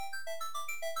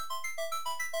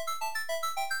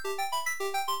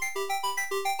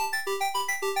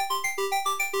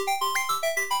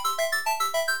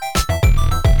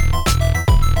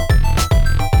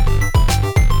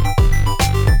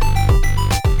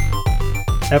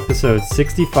episode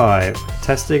 65,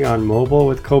 Testing on Mobile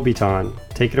with Kobiton.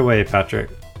 Take it away, Patrick.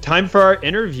 Time for our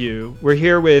interview. We're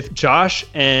here with Josh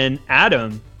and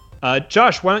Adam.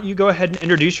 Josh, why don't you go ahead and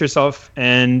introduce yourself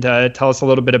and tell us a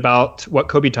little bit about what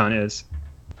Kobiton is?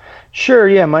 Sure,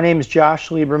 yeah. My name is Josh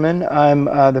Lieberman. I'm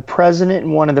the president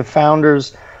and one of the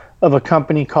founders of a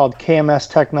company called KMS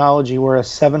Technology. We're a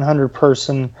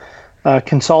 700-person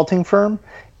consulting firm.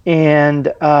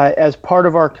 And as part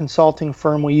of our consulting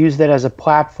firm, we use that as a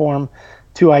platform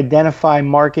to identify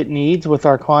market needs with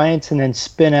our clients and then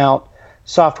spin out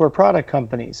software product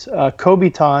companies.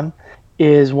 Kobiton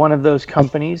is one of those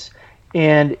companies,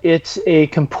 and it's a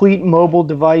complete mobile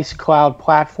device cloud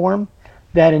platform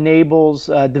that enables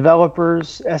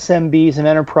developers, SMBs, and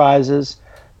enterprises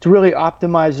to really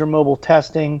optimize their mobile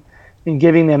testing and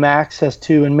giving them access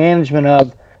to and management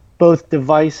of both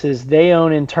devices they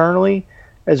own internally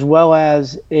as well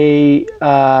as a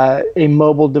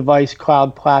mobile device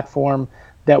cloud platform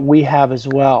that we have as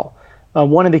well.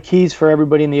 One of the keys for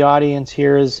everybody in the audience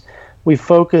here is we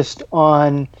focused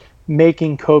on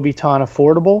making Kobiton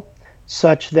affordable,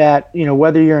 such that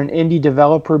whether you're an indie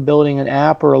developer building an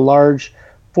app or a large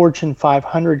Fortune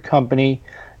 500 company,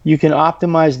 you can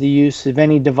optimize the use of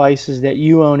any devices that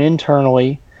you own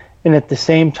internally, and at the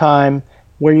same time,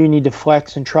 where you need to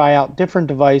flex and try out different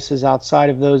devices outside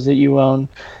of those that you own,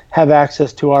 have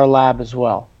access to our lab as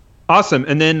well. Awesome.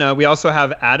 And then we also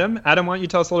have Adam. Adam, why don't you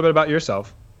tell us a little bit about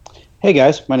yourself? Hey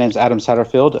guys, my name is Adam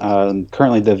Satterfield. I'm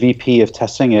currently the VP of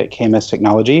testing at KMS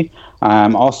Technology.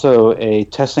 I'm also a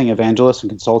testing evangelist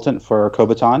and consultant for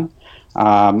Kobiton.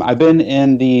 I've been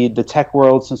in the tech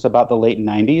world since about the late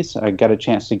 90s. I got a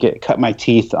chance to cut my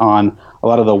teeth on a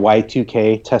lot of the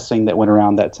Y2K testing that went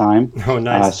around that time. Oh,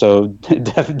 nice. So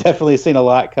definitely seen a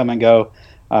lot come and go.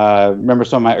 Remember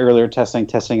some of my earlier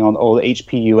testing on old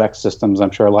HPUX systems. I'm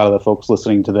sure a lot of the folks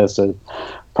listening to this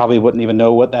probably wouldn't even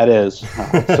know what that is.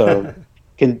 So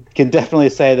can definitely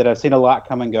say that I've seen a lot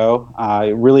come and go.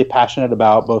 Really passionate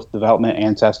about both development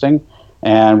and testing.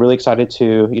 And really excited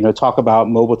to talk about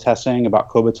mobile testing, about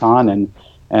Kobiton,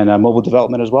 and mobile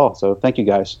development as well. So thank you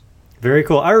guys. Very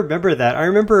cool. I remember that. I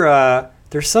remember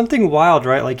there's something wild,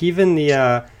 right? Like even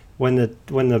the when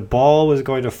the ball was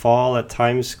going to fall at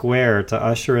Times Square to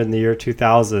usher in the year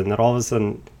 2000, that all of a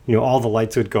sudden all the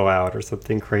lights would go out or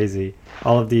something crazy.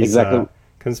 All of these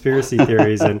conspiracy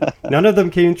theories, and none of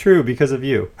them came true because of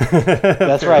you.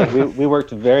 That's right. We worked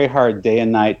very hard day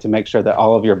and night to make sure that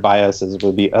all of your biases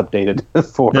would be updated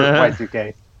for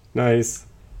Y2K. Nice.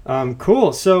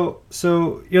 Cool. So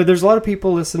there's a lot of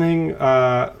people listening who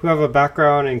have a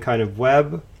background in kind of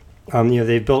web.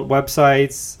 They've built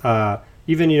websites,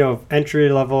 even entry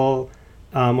level.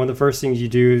 One of the first things you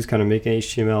do is kind of make an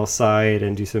HTML site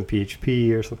and do some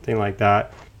PHP or something like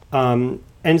that.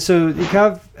 And so you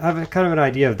have a kind of an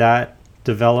idea of that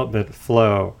development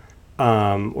flow,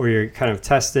 where you're kind of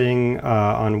testing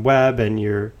on web and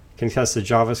you can test the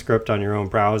JavaScript on your own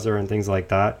browser and things like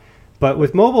that. But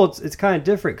with mobile, it's kind of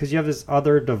different because you have this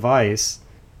other device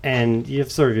and you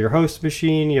have sort of your host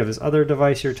machine, you have this other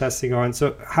device you're testing on.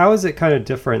 So how is it kind of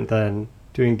different than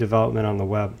doing development on the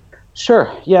web?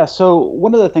 Sure. Yeah. So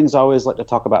one of the things I always like to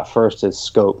talk about first is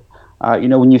scope.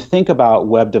 When you think about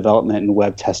web development and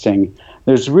web testing,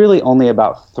 there's really only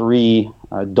about three,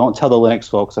 don't tell the Linux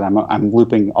folks that I'm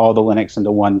looping all the Linux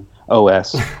into one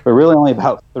OS, but really only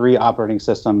about three operating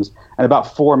systems and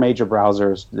about four major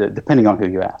browsers, depending on who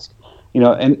you ask.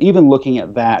 And even looking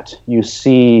at that, you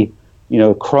see,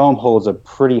 Chrome holds a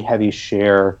pretty heavy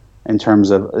share in terms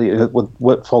of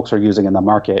what folks are using in the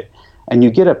market. And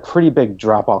you get a pretty big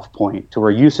drop-off point to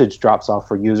where usage drops off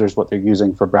for users what they're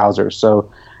using for browsers.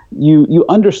 So you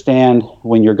understand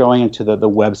when you're going into the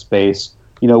web space,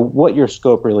 what your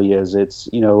scope really is. It's,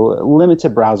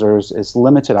 limited browsers, it's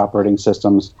limited operating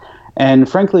systems. And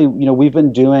frankly, we've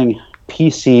been doing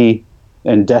PC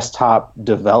and desktop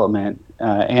development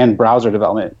and browser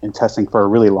development and testing for a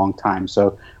really long time.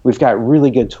 So we've got really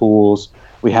good tools.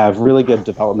 We have really good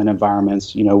development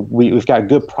environments. We've got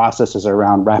good processes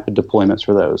around rapid deployments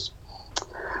for those.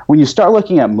 When you start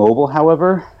looking at mobile,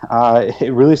 however,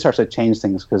 it really starts to change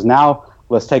things because now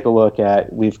let's take a look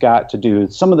at, we've got to do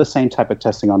some of the same type of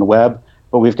testing on the web,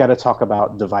 but we've got to talk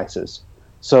about devices.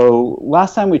 So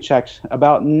last time we checked,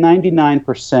 about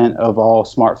 99% of all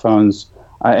smartphones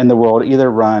in the world either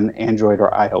run Android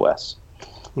or iOS.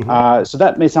 Mm-hmm. So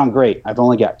that may sound great. I've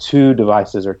only got two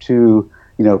devices or two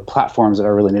platforms that I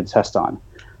really need to test on.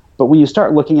 But when you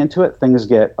start looking into it, things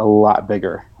get a lot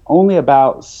bigger. Only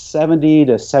about 70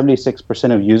 to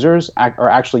 76% of users are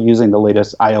actually using the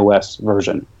latest iOS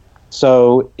version.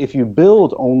 So if you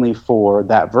build only for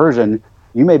that version,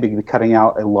 you may be cutting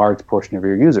out a large portion of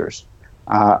your users.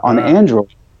 On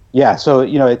Android, yeah, so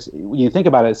it's when you think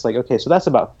about it, it's like, okay, so that's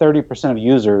about 30% of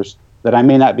users that I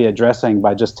may not be addressing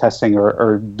by just testing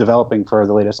or developing for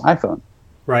the latest iPhone.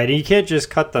 Right, and you can't just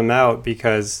cut them out,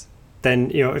 because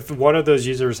then, if one of those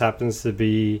users happens to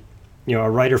be, a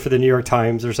writer for the New York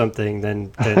Times or something,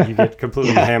 then you get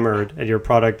completely hammered and your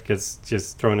product gets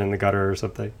just thrown in the gutter or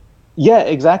something. Yeah,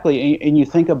 exactly. And you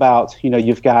think about,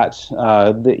 you've got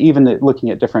even looking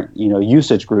at different,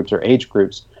 usage groups or age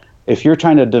groups. If you're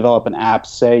trying to develop an app,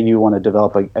 say you want to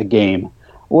develop a game,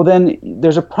 well, then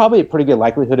there's probably a pretty good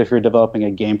likelihood if you're developing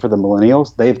a game for the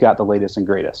millennials, they've got the latest and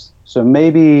greatest. So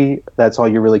maybe that's all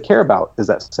you really care about, is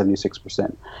that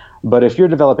 76%. But if you're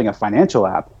developing a financial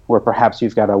app where perhaps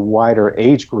you've got a wider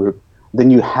age group, then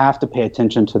you have to pay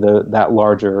attention to that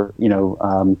larger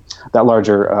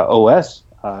OS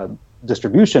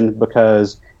distribution,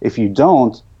 because if you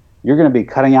don't, you're going to be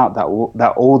cutting out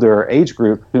that older age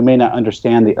group who may not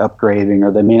understand the upgrading,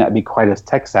 or they may not be quite as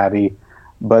tech savvy,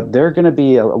 but they're going to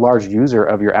be a large user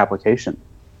of your application.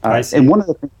 I see. And one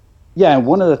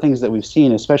of the things that we've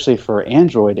seen, especially for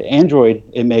Android,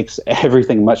 it makes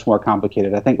everything much more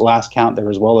complicated. I think last count there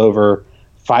was well over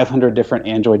 500 different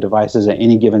Android devices at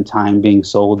any given time being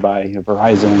sold by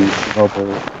Verizon,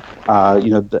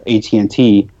 T-Mobile, the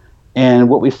AT&T. And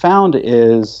what we found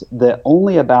is that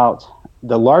only about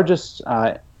the largest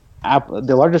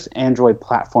Android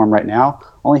platform right now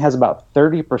only has about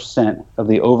 30% of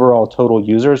the overall total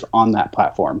users on that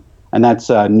platform, and that's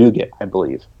Nougat, I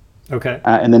believe. Okay.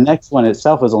 And the next one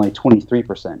itself is only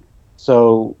 23%.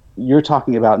 So you're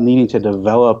talking about needing to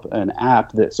develop an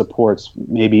app that supports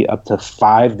maybe up to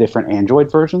 5 different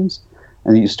Android versions,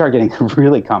 and you start getting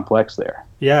really complex there.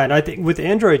 Yeah, and I think with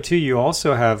Android too, you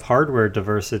also have hardware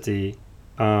diversity.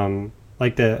 I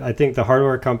think the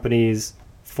hardware companies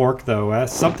fork the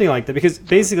OS, something like that. Because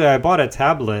basically, I bought a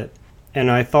tablet, and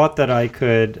I thought that I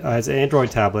could, as an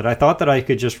Android tablet, I thought that I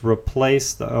could just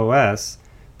replace the OS,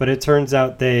 but it turns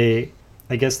out I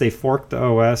guess they forked the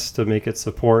OS to make it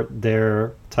support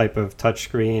their type of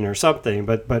touchscreen or something.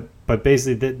 But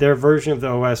basically, their version of the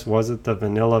OS wasn't the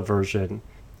vanilla version,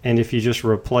 and if you just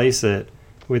replace it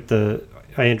with the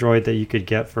Android that you could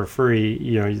get for free,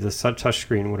 the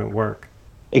touchscreen wouldn't work.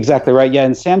 Exactly right. Yeah,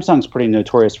 and Samsung's pretty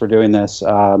notorious for doing this.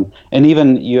 And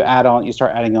even you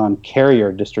start adding on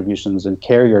carrier distributions and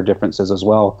carrier differences as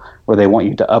well, where they want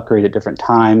you to upgrade at different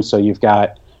times. So you've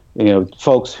got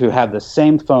folks who have the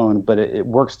same phone, but it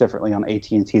works differently on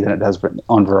AT&T than it does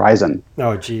on Verizon.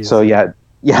 Oh, geez. So yeah.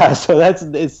 So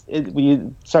when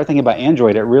you start thinking about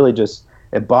Android, it really just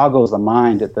it boggles the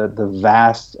mind at the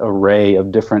vast array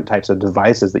of different types of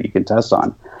devices that you can test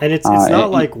on. And it's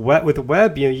not like with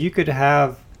web, you could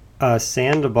have a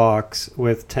sandbox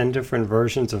with 10 different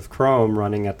versions of Chrome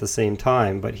running at the same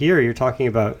time. But here you're talking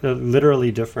about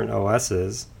literally different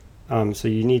OSs. So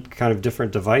you need kind of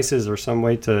different devices or some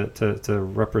way to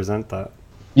represent that.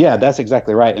 Yeah, that's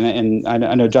exactly right. And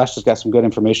I know Josh has got some good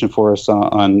information for us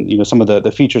on some of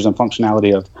the features and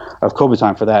functionality of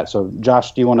Kobuton for that. So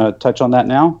Josh, do you want to touch on that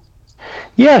now?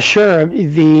 Yeah, sure.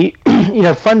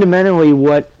 Fundamentally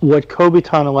what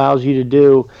Kobuton allows you to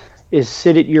do is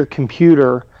sit at your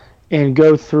computer and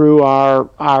go through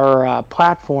our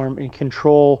platform and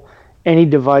control any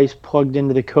device plugged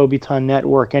into the Kobuton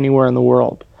network anywhere in the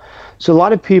world. So a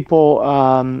lot of people,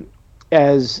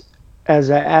 as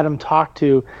Adam talked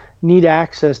to, need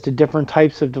access to different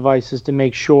types of devices to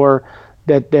make sure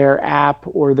that their app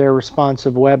or their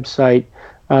responsive website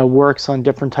works on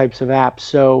different types of apps.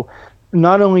 So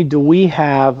not only do we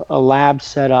have a lab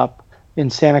set up in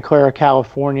Santa Clara,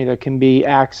 California that can be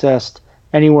accessed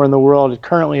anywhere in the world. It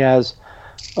currently has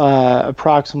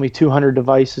approximately 200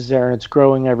 devices there, and it's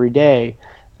growing every day.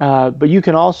 But you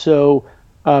can also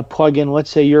plug in, let's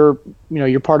say you're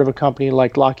part of a company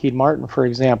like Lockheed Martin, for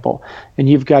example, and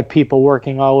you've got people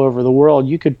working all over the world.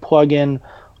 You could plug in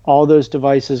all those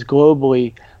devices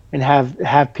globally and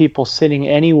have people sitting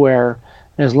anywhere,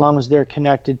 and as long as they're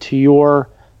connected to your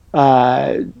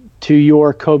Kobuton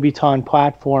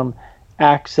platform,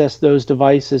 access those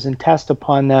devices and test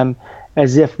upon them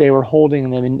as if they were holding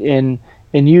them,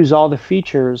 and use all the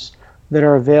features that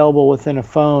are available within a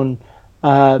phone,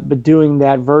 but doing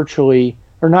that virtually.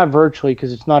 Or not virtually,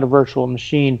 because it's not a virtual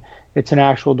machine, it's an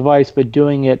actual device, but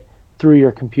doing it through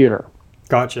your computer.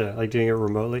 Gotcha, like doing it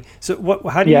remotely. So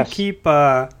how do you keep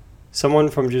someone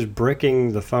from just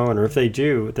bricking the phone? Or if they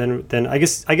do, then I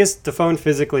guess the phone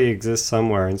physically exists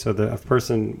somewhere, and so a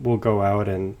person will go out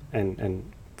and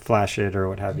flash it or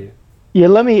what have you. Yeah,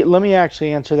 let me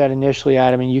actually answer that initially,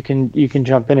 Adam, and you can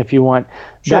jump in if you want.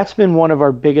 Sure. That's been one of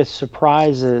our biggest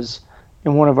surprises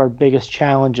and one of our biggest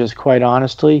challenges, quite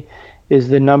honestly, is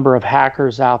the number of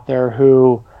hackers out there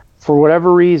who, for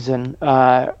whatever reason,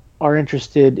 are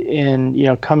interested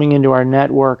in coming into our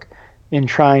network and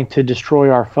trying to destroy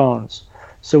our phones.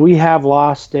 So we have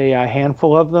lost a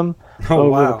handful of them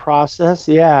over the process.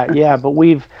 Yeah.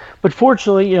 But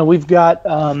fortunately, we've got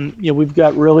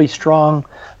really strong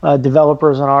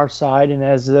developers on our side, and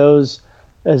as those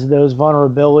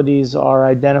vulnerabilities are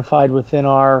identified within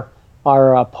our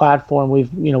platform,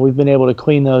 we've been able to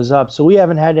clean those up. So we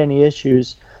haven't had any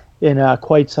issues in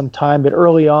quite some time. But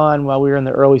early on, while we were in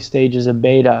the early stages of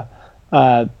beta,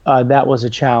 that was a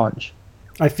challenge.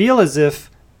 I feel as if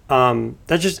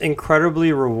that's just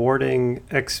incredibly rewarding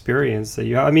experience that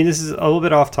you have. I mean, this is a little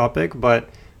bit off topic, but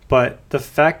the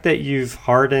fact that you've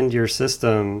hardened your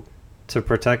system to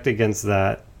protect against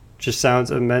that just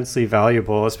sounds immensely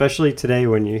valuable, especially today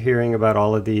when you're hearing about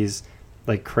all of these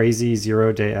like crazy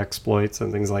 0-day exploits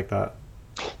and things like that.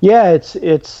 Yeah,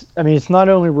 it's not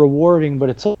only rewarding, but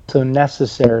it's also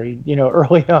necessary.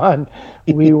 Early on,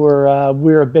 we were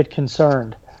a bit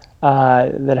concerned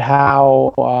that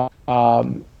how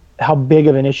big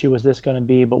of an issue was this going to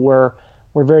be, but we're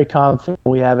very confident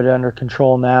we have it under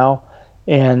control now,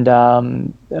 and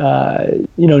know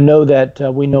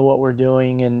that we know what we're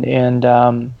doing and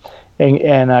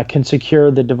can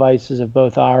secure the devices of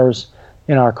both ours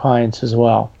and our clients as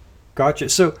well. Gotcha.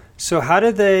 So how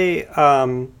did they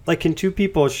can two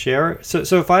people share? So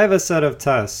if I have a set of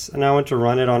tests and I want to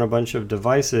run it on a bunch of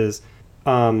devices,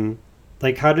 how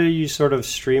do you sort of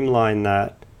streamline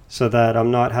that so that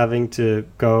I'm not having to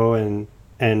go and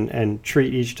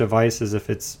treat each device as if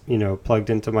it's plugged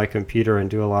into my computer and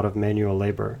do a lot of manual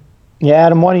labor? Yeah,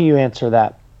 Adam, why don't you answer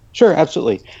that? Sure,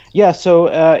 absolutely. Yeah, so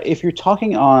if you're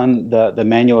talking on the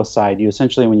manual side, you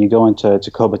essentially, when you go into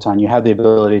Kobaton, you have the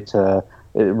ability to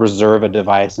reserve a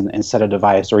device and set a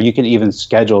device, or you can even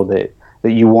schedule that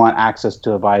you want access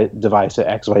to a device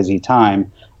at XYZ time,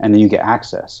 and then you get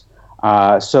access.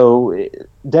 So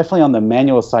definitely on the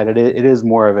manual side, it is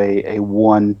more of a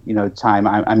one time.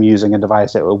 I'm using a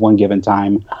device at one given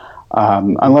time,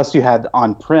 unless you had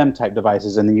on-prem type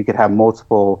devices, and then you could have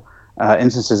multiple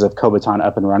instances of Kobaton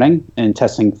up and running and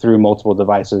testing through multiple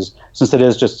devices. Since it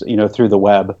is just through the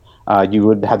web, you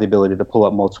would have the ability to pull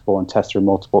up multiple and test through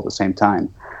multiple at the same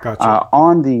time. Gotcha.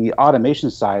 On the automation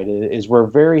side, is we're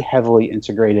very heavily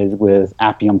integrated with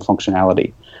Appium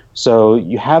functionality. So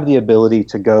you have the ability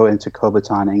to go into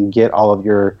Kobaton and get all of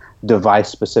your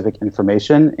device-specific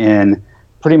information in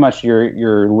pretty much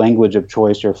your language of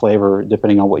choice, your flavor,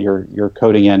 depending on what you're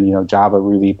coding in, Java,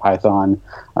 Ruby, Python,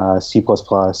 C++,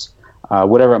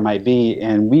 whatever it might be.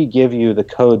 And we give you the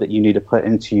code that you need to put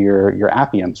into your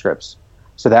Appium scripts.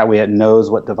 So that way it knows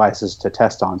what devices to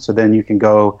test on. So then you can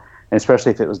go, and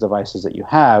especially if it was devices that you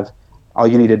have, all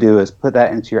you need to do is put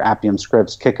that into your Appium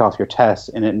scripts, kick off your tests,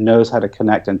 and it knows how to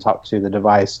connect and talk to the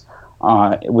device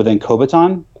within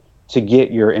Kobaton to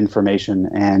get your information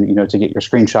and to get your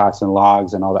screenshots and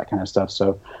logs and all that kind of stuff.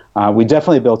 So we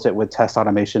definitely built it with test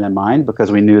automation in mind,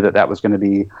 because we knew that was going to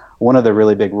be one of the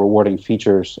really big rewarding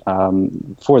features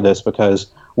for this.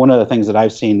 Because one of the things that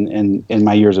I've seen in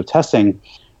my years of testing,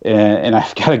 and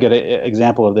I've got a good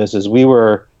example of this, is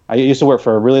I used to work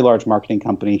for a really large marketing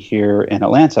company here in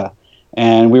Atlanta.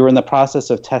 And we were in the process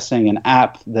of testing an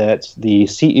app that the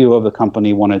CEO of the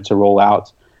company wanted to roll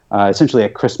out, essentially a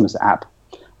Christmas app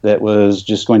that was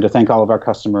just going to thank all of our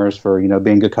customers for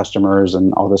being good customers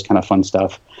and all this kind of fun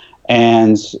stuff.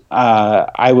 And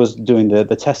I was doing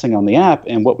the testing on the app,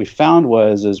 and what we found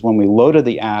is when we loaded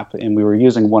the app, and we were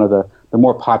using one of the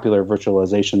more popular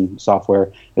virtualization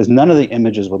software, is none of the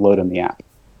images would load in the app.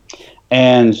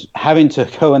 And having to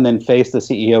go and then face the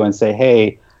CEO and say,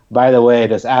 hey, by the way,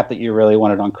 this app that you really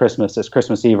wanted on Christmas, it's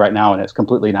Christmas Eve right now, and it's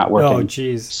completely not working. Oh,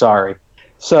 geez. Sorry.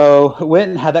 So went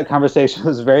and had that conversation. It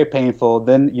was very painful.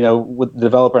 Then, with the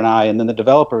developer and I, and then the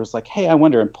developer was like, hey, I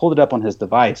wonder, and pulled it up on his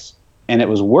device, and it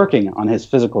was working on his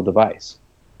physical device.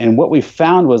 And what we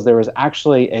found was there was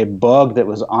actually a bug that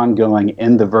was ongoing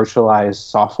in the virtualized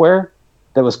software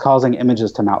that was causing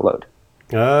images to not load.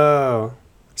 Oh,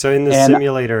 so in the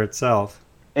simulator itself.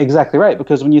 Exactly right,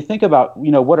 because when you think about,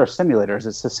 what are simulators,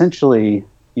 it's essentially,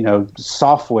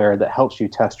 software that helps you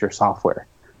test your software.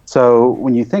 So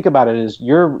when you think about it, is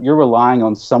you're relying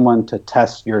on someone to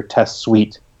test your test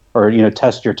suite or,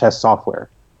 test your test software.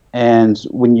 And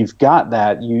when you've got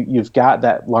that, you've got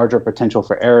that larger potential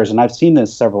for errors. And I've seen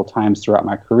this several times throughout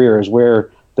my career, is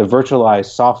where the virtualized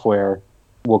software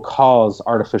will cause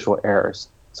artificial errors.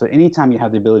 So anytime you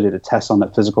have the ability to test on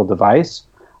that physical device,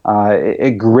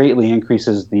 it greatly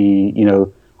increases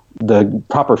the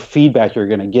proper feedback you're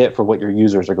going to get for what your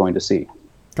users are going to see.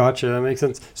 Gotcha. That makes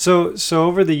sense. So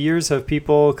over the years, have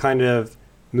people kind of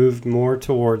moved more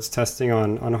towards testing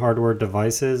on hardware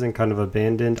devices and kind of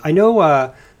abandoned? I know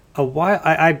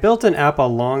I built an app a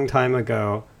long time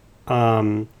ago,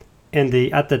 and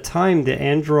at the time the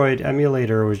Android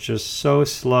emulator was just so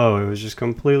slow. It was just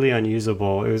completely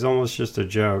unusable. It was almost just a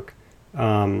joke.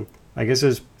 I guess it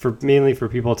was mainly for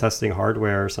people testing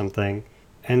hardware or something.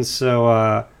 And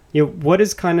so, what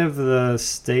is kind of the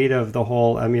state of the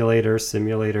whole emulator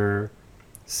simulator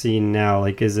scene now?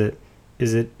 Like, is it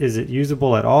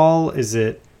usable at all? Is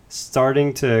it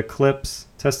starting to eclipse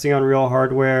testing on real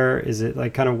hardware? Is it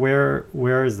like kind of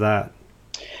where is that?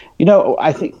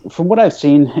 I think from what I've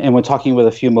seen and when talking with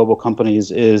a few mobile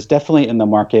companies is definitely in the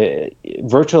market,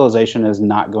 virtualization is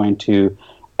not going to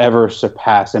ever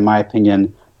surpass, in my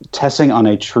opinion, testing on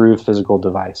a true physical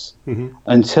device. Mm-hmm.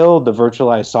 Until the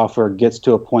virtualized software gets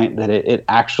to a point that it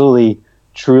actually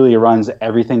truly runs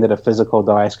everything that a physical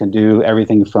device can do,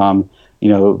 everything from,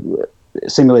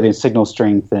 simulating signal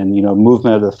strength and,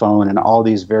 movement of the phone and all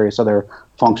these various other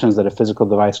functions that a physical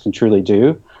device can truly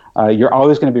do, you're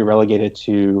always going to be relegated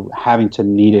to having to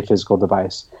need a physical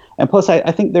device. And plus,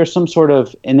 I think there's some sort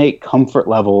of innate comfort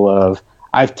level of,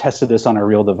 I've tested this on a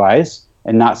real device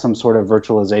and not some sort of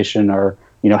virtualization or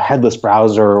headless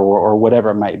browser or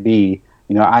whatever it might be.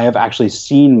 I have actually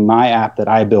seen my app that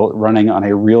I built running on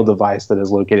a real device that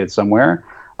is located somewhere.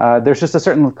 There's just a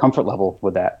certain comfort level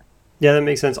with that. Yeah, that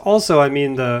makes sense. Also, I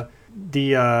mean, the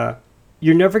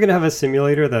you're never going to have a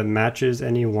simulator that matches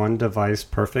any one device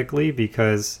perfectly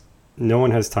because no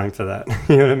one has time for that.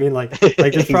 You know what I mean? Like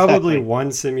there's probably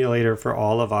one simulator for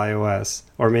all of iOS,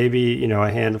 or maybe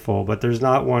a handful, but there's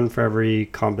not one for every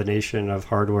combination of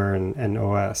hardware and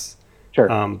OS. Sure.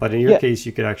 But in your case,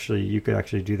 you could actually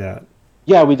do that.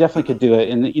 Yeah, we definitely could do it.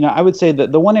 And, I would say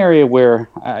that the one area where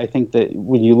I think that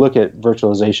when you look at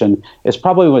virtualization is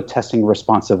probably with testing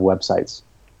responsive websites.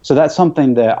 So that's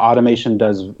something that automation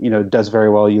does very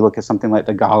well. You look at something like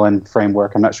the Galen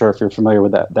framework. I'm not sure if you're familiar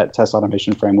with that test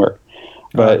automation framework.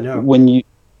 But no. when you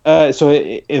so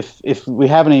if we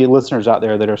have any listeners out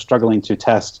there that are struggling to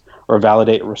test or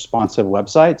validate responsive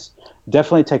websites,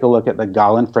 definitely take a look at the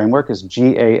Galen framework. It's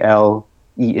Galen,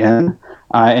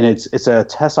 and it's a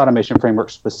test automation framework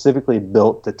specifically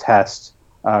built to test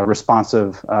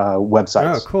responsive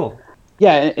websites. Oh, cool.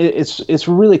 Yeah, it's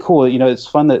really cool. It's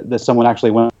fun that someone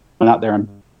actually went out there and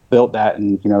built that,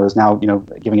 and is now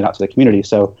giving it out to the community.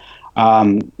 So,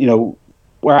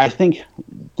 where I think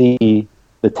the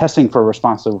testing for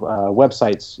responsive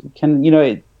websites can,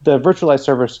 the virtualized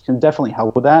servers can definitely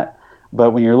help with that.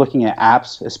 But when you're looking at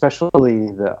apps, especially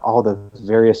all the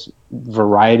various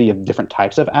variety of different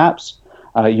types of apps,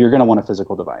 you're going to want a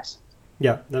physical device.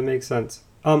 Yeah, that makes sense.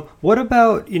 What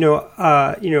about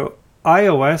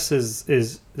iOS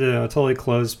is a totally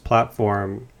closed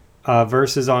platform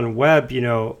versus on web.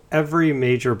 Every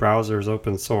major browser is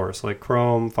open source, like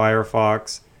Chrome,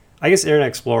 Firefox. I guess Internet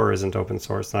Explorer isn't open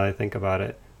source now that I think about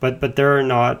it, but they're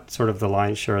not sort of the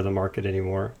lion's share of the market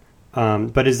anymore.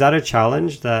 But is that a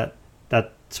challenge that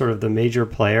sort of the major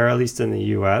player, at least in the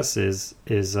US, is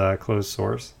closed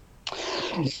source?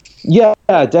 Yeah,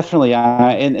 definitely.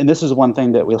 And this is one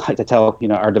thing that we like to tell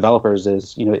our developers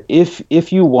is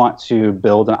if you want to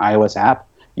build an iOS app,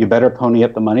 you better pony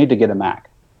up the money to get a Mac,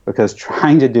 because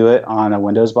trying to do it on a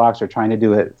Windows box or trying to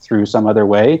do it through some other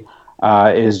way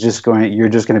you're just going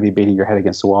to be beating your head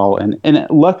against the wall. And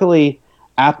luckily,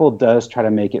 Apple does try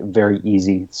to make it very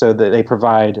easy, so that they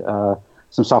provide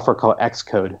some software called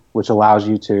Xcode, which allows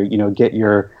you to get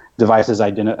your device's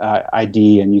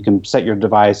ID, and you can set your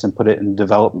device and put it in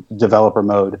developer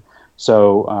mode.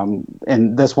 So,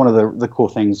 and that's one of the cool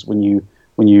things when you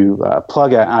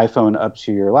plug an iPhone up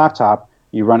to your laptop,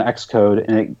 you run Xcode,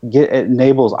 and it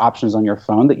enables options on your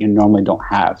phone that you normally don't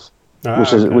have,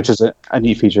 which is a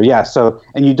neat feature. Yeah. So,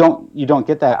 and you don't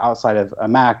get that outside of a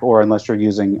Mac, or unless you're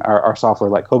using our software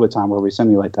like Kobotan, where we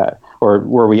simulate that, or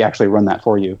where we actually run that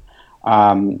for you.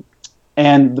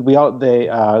 And they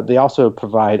also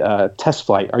provide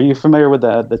TestFlight. Are you familiar with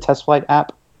the TestFlight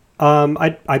app?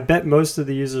 I bet most of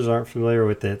the users aren't familiar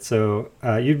with it, so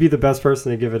you'd be the best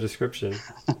person to give a description.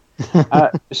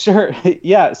 Sure.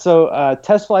 Yeah. So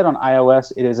TestFlight on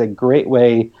iOS, it is a great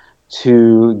way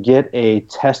to get a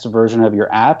test version of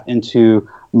your app into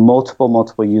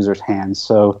multiple users' hands.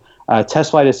 So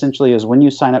TestFlight essentially is when you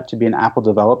sign up to be an Apple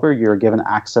developer, you're given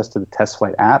access to the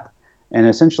TestFlight app. And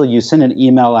essentially, you send an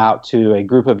email out to a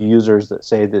group of users that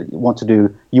say that you want to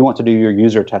do your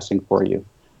user testing for you,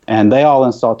 and they all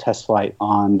install TestFlight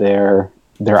on their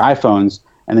iPhones.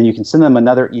 And then you can send them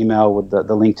another email with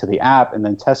the link to the app, and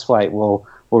then TestFlight will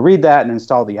will read that and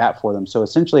install the app for them. So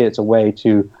essentially, it's a way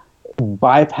to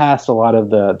bypass a lot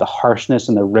of the harshness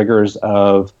and the rigors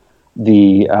of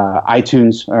the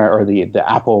iTunes or the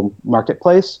Apple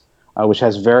marketplace, which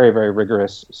has very, very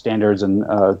rigorous standards. And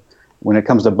when it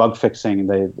comes to bug fixing,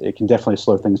 it can definitely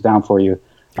slow things down for you.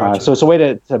 Gotcha. So it's a way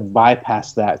to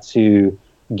bypass that, to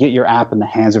get your app in the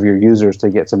hands of your users to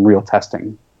get some real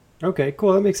testing. Okay,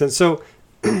 cool. That makes sense. So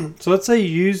let's say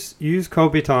you use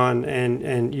Kobiton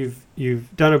and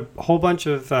you've done a whole bunch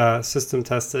of system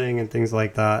testing and things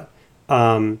like that,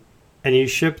 and you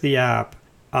ship the app.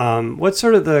 What's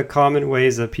sort of the common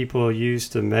ways that people use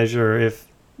to measure if,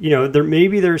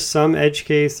 there's some edge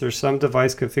case, there's some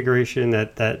device configuration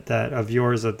that of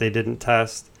yours that they didn't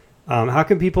test? How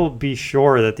can people be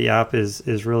sure that the app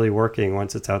is really working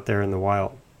once it's out there in the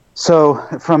wild? So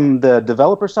from the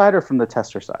developer side or from the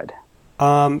tester side?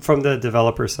 From the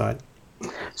developer side.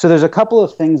 So there's a couple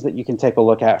of things that you can take a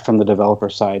look at from the developer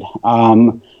side.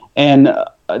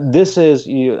 This is,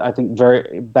 I think,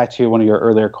 very back to one of your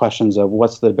earlier questions of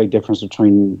what's the big difference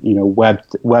between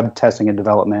web testing and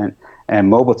development and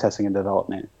mobile testing and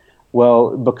development.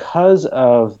 Well, because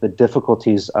of the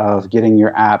difficulties of getting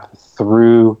your app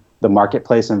through the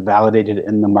marketplace and validated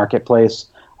in the marketplace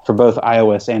for both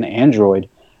iOS and Android,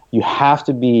 you have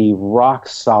to be rock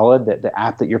solid that the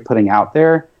app that you're putting out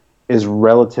there is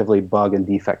relatively bug and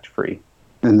defect free.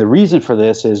 And the reason for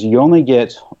this is you only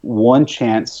get one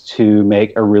chance to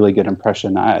make a really good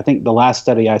impression. I think the last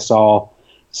study I saw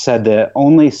said that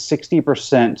only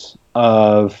 60%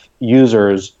 of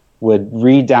users would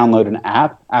re-download an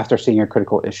app after seeing a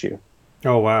critical issue.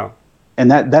 Oh, wow. And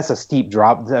that's a steep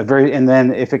drop. And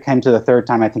then if it came to the third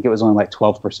time, I think it was only like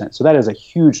 12%. So that is a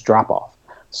huge drop off.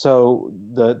 So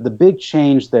the big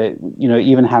change that,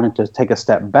 even having to take a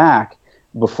step back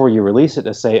before you release it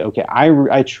to say, okay,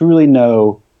 I truly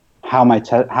know how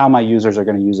my users are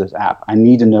going to use this app. I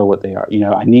need to know what they are.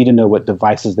 I need to know what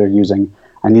devices they're using.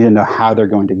 I need to know how they're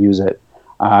going to use it.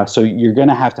 So you're going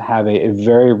to have a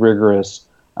very rigorous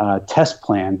test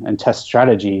plan and test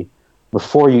strategy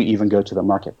before you even go to the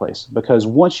marketplace. Because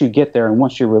once you get there and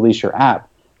once you release your app,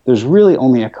 there's really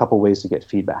only a couple ways to get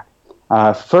feedback.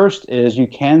 First is you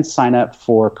can sign up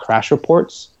for crash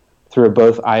reports through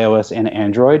both iOS and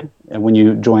Android, and when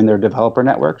you join their developer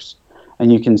networks,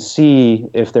 and you can see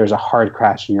if there's a hard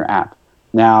crash in your app.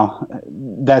 Now,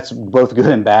 that's both good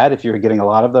and bad if you're getting a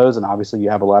lot of those, and obviously you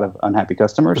have a lot of unhappy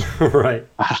customers. Right.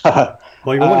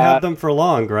 Well, you won't have them for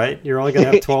long, right? You're only going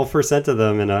to have 12% of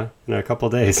them in a couple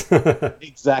of days.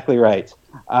 Exactly right.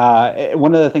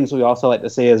 One of the things we also like to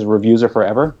say is reviews are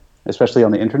forever, especially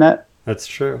on the internet. That's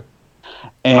true.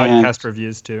 And podcast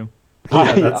reviews too.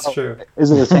 Yeah, that's true. Is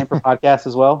it the same for podcasts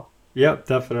as well? Yep,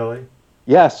 definitely.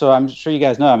 Yeah, so I'm sure you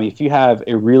guys know. I mean, if you have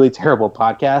a really terrible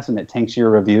podcast and it tanks your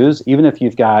reviews, even if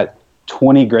you've got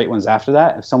 20 great ones after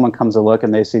that, if someone comes to look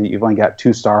and they see that you've only got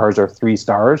 2 stars or 3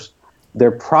 stars,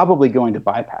 they're probably going to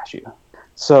bypass you.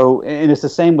 So, and it's the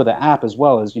same with the app as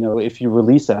well. As if you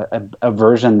release a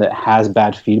version that has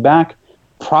bad feedback,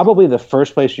 probably the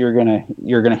first place you're gonna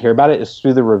hear about it is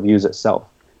through the reviews itself.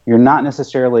 You're not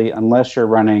necessarily, unless you're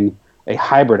running a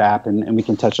hybrid app, and we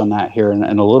can touch on that here in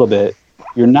a little bit,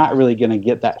 you're not really going to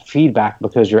get that feedback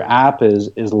because your app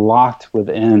is locked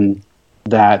within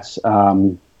that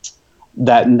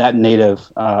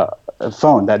native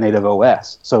phone, that native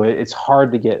OS. So it's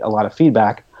hard to get a lot of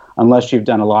feedback unless you've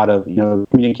done a lot of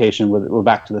communication with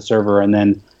back to the server, and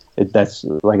then that's,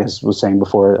 like I was saying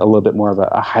before, a little bit more of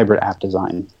a hybrid app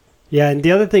design. Yeah, and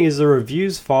the other thing is the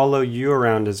reviews follow you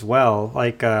around as well.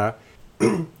 Like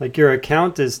like your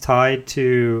account is tied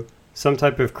to some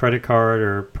type of credit card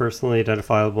or personally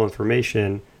identifiable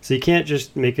information. So you can't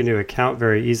just make a new account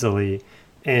very easily.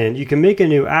 And you can make a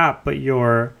new app, but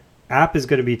your app is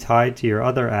going to be tied to your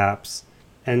other apps.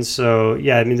 And so,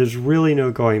 yeah, I mean, there's really no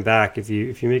going back. If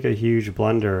you make a huge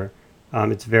blunder,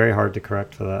 it's very hard to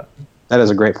correct for that. That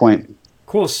is a great point.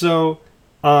 Cool. So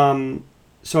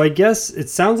I guess it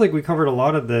sounds like we covered a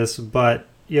lot of this, but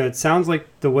it sounds like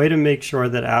the way to make sure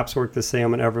that apps work the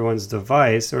same on everyone's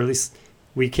device, or at least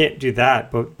we can't do that,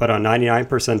 but on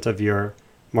 99% of your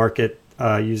market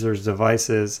users'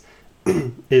 devices,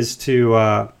 is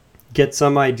to get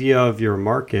some idea of your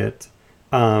market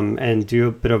and do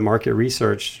a bit of market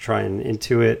research to try and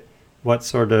intuit what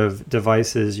sort of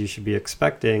devices you should be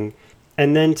expecting,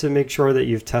 and then to make sure that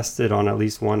you've tested on at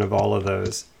least one of all of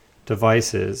those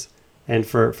devices. And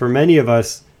for many of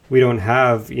us, we don't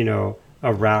have,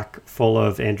 a rack full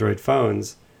of Android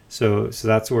phones. So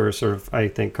that's where sort of, I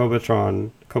think,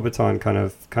 Kobiton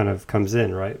kind of comes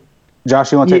in, right?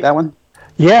 Josh, you want to take that one?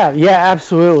 Yeah,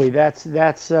 absolutely. That's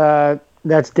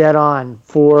dead on.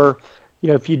 For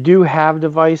if you do have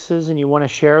devices and you want to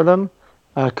share them,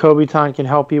 Kobuton can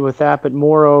help you with that. But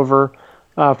moreover,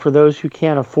 for those who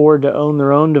can't afford to own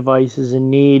their own devices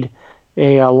and need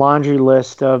a laundry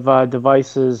list of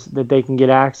devices that they can get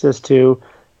access to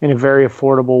in a very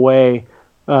affordable way,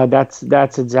 that's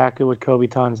exactly what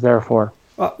Kobuton's there for.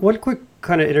 One quick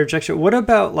kind of interjection. What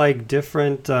about like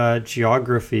different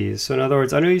geographies? So in other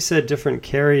words, I know you said different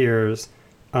carriers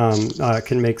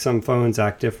can make some phones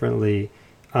act differently.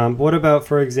 What about,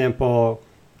 for example,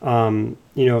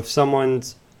 if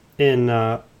someone's in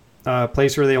a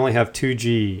place where they only have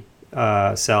 2G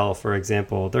cell, for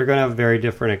example, they're going to have a very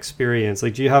different experience.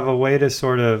 Like, do you have a way to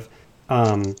sort of,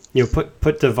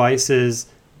 put devices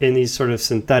in these sort of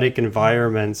synthetic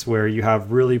environments where you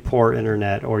have really poor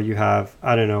internet, or you have,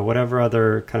 I don't know, whatever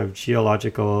other kind of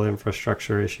geological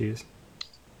infrastructure issues?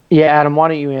 Yeah, Adam, why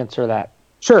don't you answer that?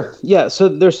 Sure. Yeah. So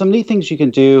there's some neat things you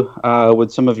can do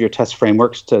with some of your test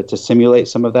frameworks to simulate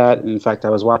some of that. In fact,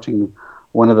 I was watching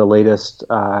one of the latest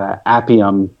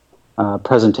Appium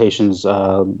presentations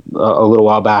a little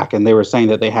while back, and they were saying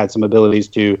that they had some abilities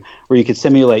where you could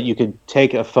simulate, you could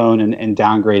take a phone and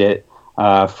downgrade it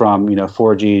from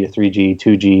 4G to 3G,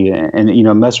 2G,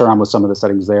 and mess around with some of the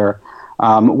settings there.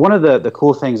 One of the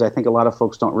cool things I think a lot of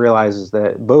folks don't realize is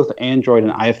that both Android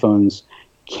and iPhones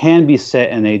can be set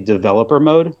in a developer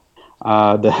mode.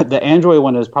 The Android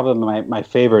one is probably my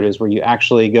favorite, is where you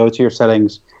actually go to your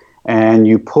settings and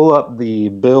you pull up the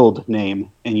build name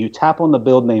and you tap on the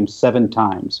build name 7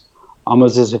 times,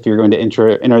 almost as if you're going to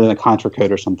enter in the contra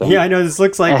code or something. Yeah, I know. This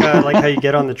looks like like how you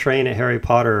get on the train at Harry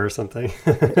Potter or something.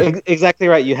 Exactly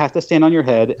right. You have to stand on your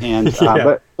head, and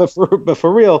but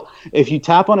for real, if you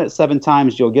tap on it 7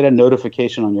 times, you'll get a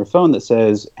notification on your phone that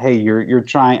says, "Hey, you're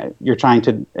trying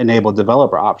to enable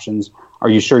developer options.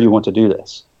 Are you sure you want to do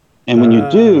this?" And when you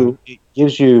do, it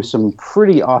gives you some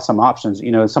pretty awesome options.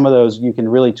 Some of those you can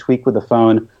really tweak with the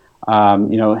phone.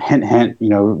 Hint, hint,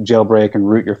 jailbreak and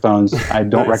root your phones. I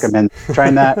don't recommend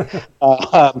trying that.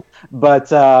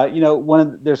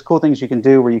 There's cool things you can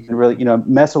do where you can really,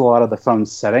 mess with a lot of the phone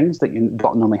settings that you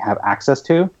don't normally have access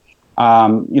to.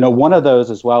 One of those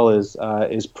as well is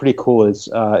pretty cool. Is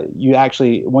you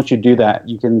actually, once you do that,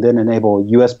 you can then enable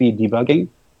USB debugging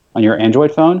on your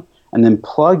Android phone, and then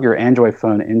plug your Android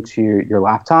phone into your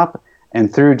laptop.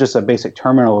 And through just a basic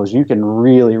terminal, you can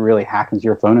really, really hack into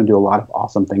your phone and do a lot of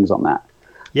awesome things on that.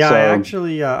 Yeah, so, I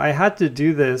actually I had to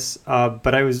do this,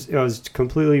 but I was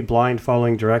completely blind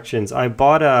following directions. I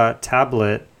bought a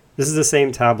tablet. This is the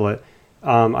same tablet.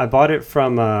 I bought it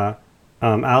from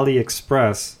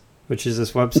AliExpress, which is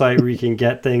this website where you can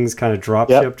get things kind of drop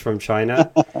shipped from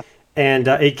China. And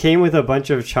it came with a bunch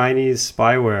of Chinese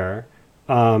spyware.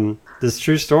 This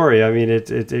true story. I mean,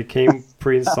 it came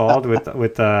pre-installed with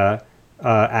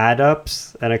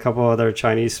AdUps and a couple other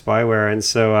Chinese spyware, and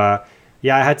so I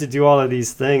had to do all of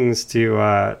these things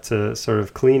to sort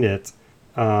of clean it.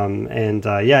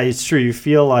 It's true. You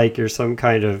feel like you're some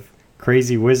kind of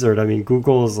crazy wizard. I mean,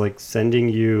 Google is like sending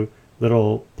you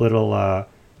little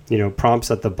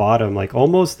prompts at the bottom, like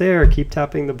almost there. Keep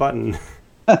tapping the button.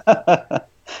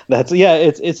 It's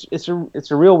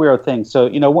a real weird thing. So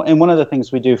and one of the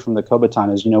things we do from the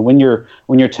Kobuton is when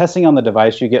you're testing on the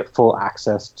device, you get full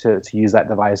access to use that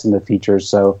device and the features.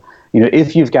 So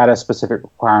if you've got a specific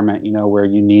requirement, where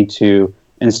you need to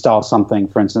install something,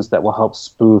 for instance, that will help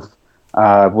spoof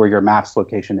where your Maps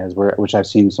location is, which I've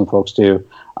seen some folks do,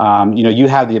 you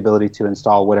have the ability to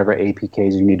install whatever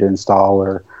APKs you need to install,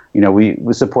 or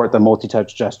we support the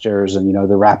multi-touch gestures and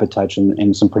the rapid touch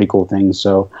and some pretty cool things.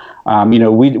 So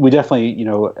we definitely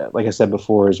like I said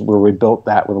before, is where we built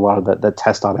that with a lot of the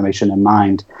test automation in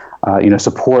mind.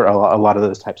 Support a lot of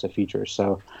those types of features.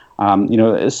 So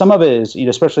some of it is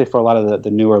especially for a lot of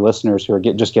the newer listeners who are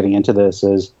just getting into this,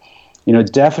 is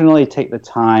definitely take the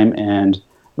time and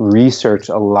research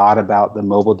a lot about the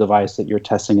mobile device that you're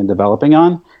testing and developing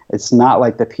on. It's not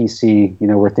like the PC,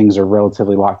 where things are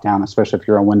relatively locked down, especially if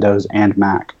you're on Windows and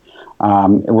Mac,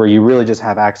 where you really just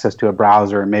have access to a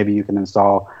browser, and maybe you can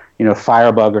install,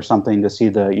 Firebug or something to see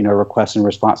the, request and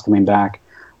response coming back.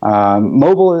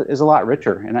 Mobile is a lot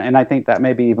richer, and I think that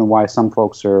may be even why some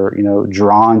folks are,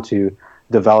 drawn to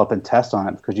develop and test on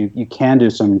it, because you can do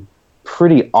some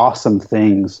pretty awesome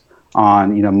things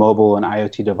on mobile and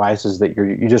IoT devices that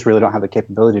you just really don't have the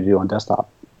capability to do on desktop.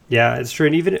 Yeah, it's true.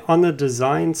 And even on the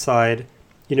design side,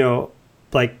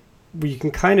 like you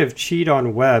can kind of cheat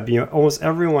on web. Almost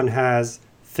everyone has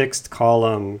fixed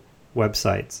column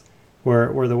websites where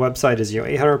the website is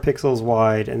 800 pixels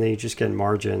wide, and then you just get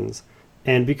margins.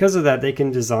 And because of that, they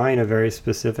can design a very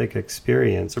specific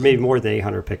experience, or maybe more than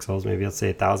 800 pixels, maybe let's say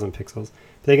 1,000 pixels.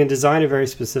 They can design a very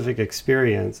specific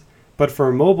experience. But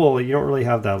for mobile, you don't really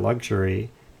have that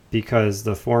luxury because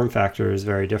the form factor is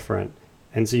very different.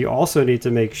 And so you also need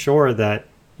to make sure that,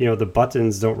 the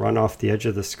buttons don't run off the edge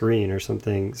of the screen or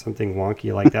something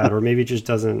wonky like that, or maybe it just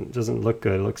doesn't look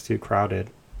good. It looks too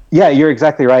crowded. Yeah, you're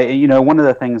exactly right. And, one of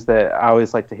the things that I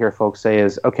always like to hear folks say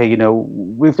is, okay,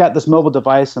 we've got this mobile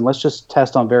device and let's just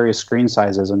test on various screen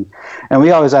sizes. And we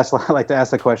always like to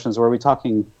ask the questions, are we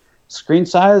talking screen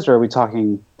size, or are we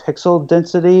talking pixel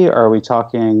density, or are we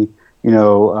talking,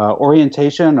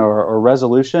 orientation or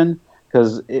resolution?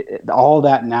 Because all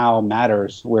that now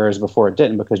matters, whereas before it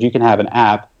didn't, because you can have an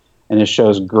app and it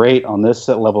shows great on this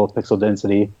level of pixel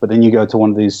density, but then you go to one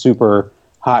of these super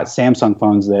hot Samsung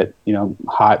phones that,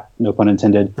 hot, no pun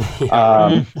intended,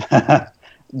 that,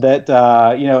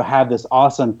 have this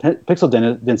awesome pixel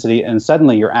density, and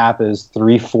suddenly your app is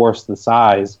 3/4 the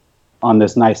size on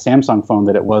this nice Samsung phone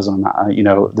that it was on,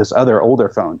 this other older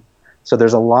phone. So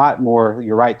there's a lot more,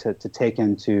 you're right, to take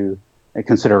into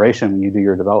consideration when you do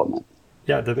your development.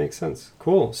 Yeah, that makes sense.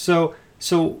 Cool. So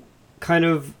kind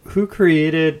of who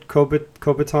created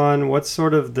Kopiton? What's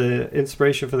sort of the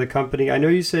inspiration for the company? I know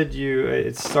you said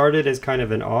it started as kind of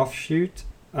an offshoot.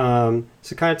 So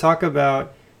kind of talk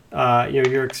about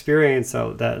your experience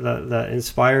that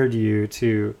inspired you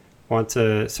to want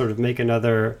to sort of make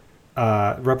another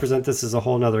represent this as a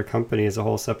whole nother company, as a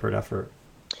whole separate effort.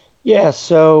 Yeah.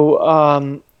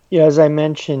 So as I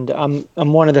mentioned, I'm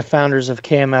one of the founders of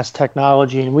KMS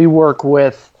Technology, and we work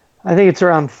with, I think it's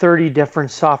around 30 different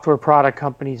software product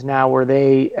companies now, where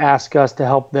they ask us to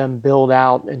help them build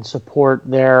out and support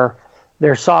their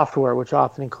software, which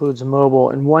often includes mobile.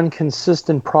 And one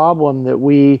consistent problem that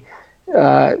we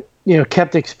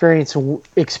kept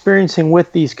experiencing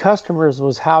with these customers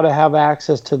was how to have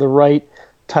access to the right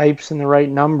types and the right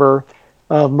number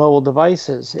of mobile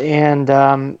devices. And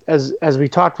as we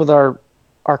talked with our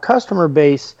customer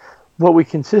base, what we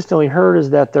consistently heard is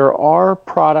that there are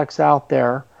products out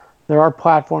there, there are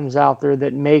platforms out there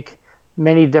that make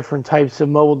many different types of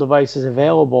mobile devices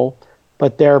available,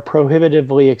 but they're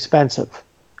prohibitively expensive,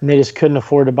 and they just couldn't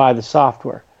afford to buy the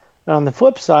software. And on the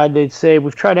flip side, they'd say,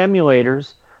 we've tried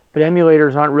emulators, but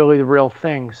emulators aren't really the real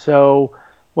thing. So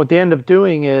what they end up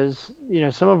doing is,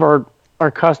 some of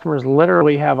our customers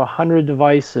literally have 100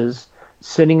 devices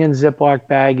sitting in Ziploc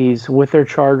baggies with their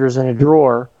chargers in a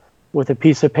drawer with a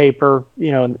piece of paper,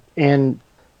 and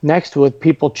next to it,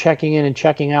 people checking in and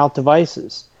checking out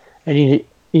devices. And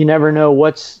you never know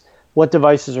what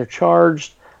devices are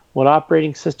charged, what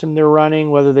operating system they're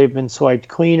running, whether they've been swiped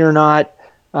clean or not,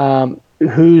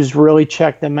 who's really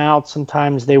checked them out.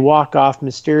 Sometimes they walk off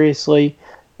mysteriously.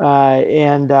 So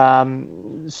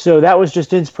that was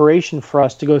just inspiration for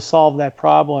us to go solve that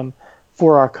problem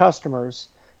for our customers.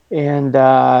 And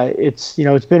it's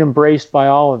been embraced by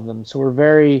all of them. So we're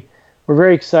very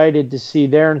excited to see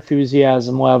their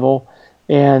enthusiasm level.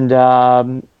 And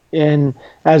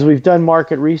as we've done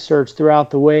market research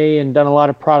throughout the way and done a lot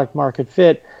of product market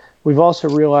fit, we've also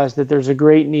realized that there's a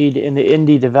great need in the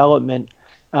indie development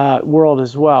world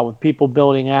as well, with people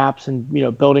building apps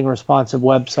and building responsive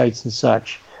websites and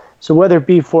such. So whether it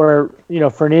be for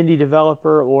an indie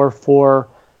developer or for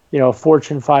a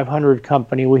Fortune 500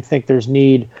 company, we think there's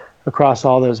need across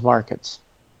all those markets.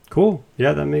 Cool.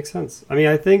 Yeah, that makes sense. I mean,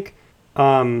 I think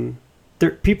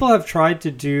people have tried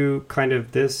to do kind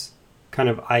of this kind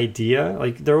of idea.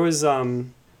 Like there was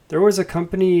a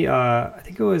company, I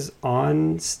think it was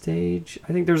On Stage.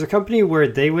 I think there's a company where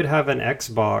they would have an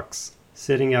Xbox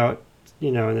sitting out,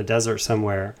 in the desert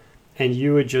somewhere, and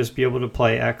you would just be able to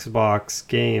play Xbox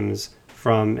games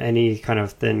from any kind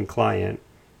of thin client.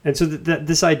 And so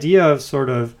this idea of sort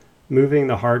of moving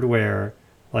the hardware,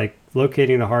 like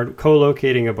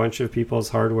co-locating a bunch of people's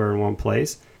hardware in one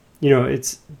place,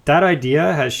 it's that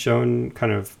idea has shown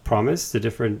kind of promise to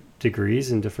different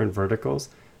degrees and different verticals.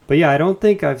 But yeah, I don't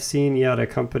think I've seen yet a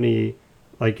company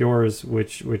like yours,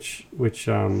 which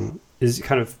is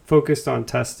kind of focused on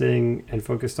testing and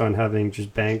focused on having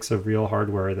just banks of real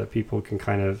hardware that people can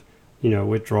kind of,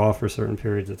 withdraw for certain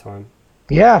periods of time.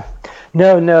 Yeah,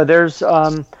 no. There's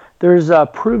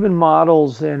proven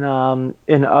models in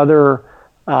other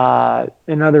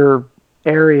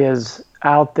areas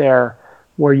out there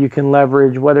where you can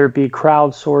leverage, whether it be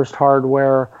crowdsourced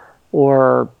hardware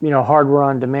or hardware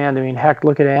on demand. I mean, heck,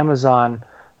 look at Amazon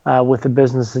with the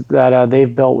business that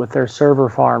they've built with their server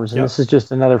farms, and Yep. This is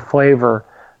just another flavor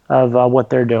of what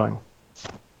they're doing.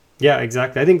 Yeah,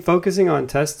 exactly. I think focusing on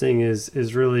testing is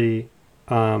really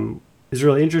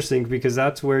interesting, because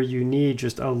that's where you need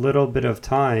just a little bit of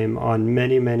time on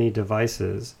many, many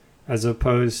devices, as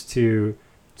opposed to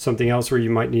something else where you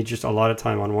might need just a lot of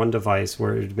time on one device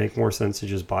where it would make more sense to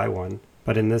just buy one.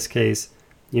 But in this case,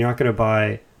 you're not going to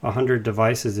buy 100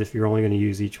 devices if you're only going to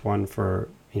use each one for,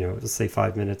 let's say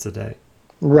 5 minutes a day.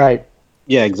 Right.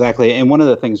 Yeah, exactly. And one of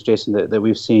the things, Jason, that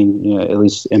we've seen, at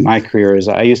least in my career, is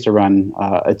I used to run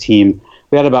a team.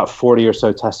 We had about 40 or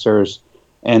so testers,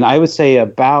 and I would say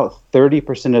about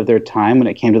 30% of their time when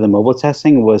it came to the mobile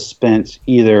testing was spent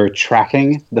either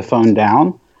tracking the phone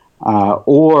down,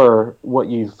 or what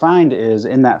you find is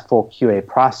in that full QA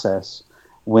process,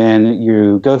 when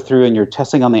you go through and you're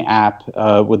testing on the app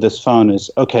with this phone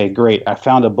is, okay, great, I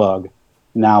found a bug.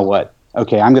 Now what?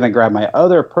 Okay, I'm going to grab my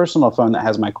other personal phone that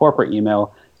has my corporate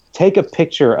email, take a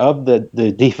picture of the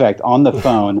defect on the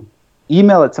phone,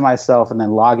 email it to myself, and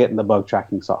then log it in the bug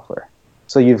tracking software.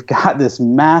 So you've got this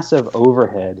massive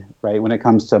overhead, right, when it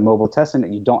comes to mobile testing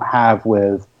that you don't have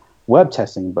with web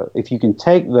testing. But if you can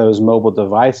take those mobile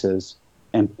devices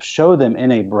and show them in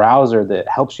a browser that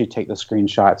helps you take the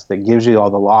screenshots, that gives you all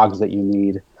the logs that you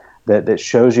need, that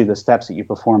shows you the steps that you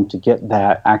perform to get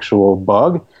that actual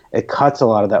bug, it cuts a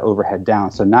lot of that overhead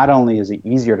down. So not only is it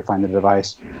easier to find the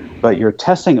device, but your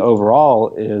testing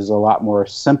overall is a lot more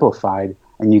simplified,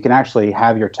 and you can actually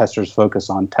have your testers focus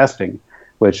on testing,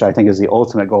 which I think is the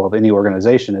ultimate goal of any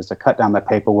organization, is to cut down the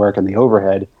paperwork and the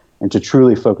overhead and to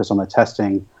truly focus on the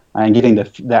testing and getting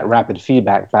that rapid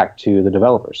feedback back to the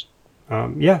developers.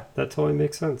 Yeah, that totally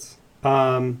makes sense.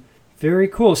 Very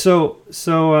cool.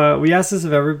 So we asked this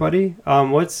of everybody.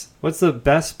 What's the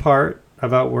best part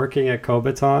about working at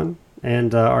Kobiton,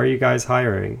 and are you guys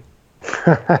hiring?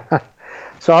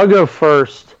 So I'll go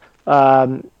first.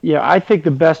 I think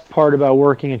the best part about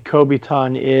working at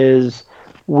Kobiton is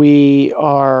we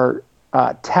are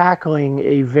tackling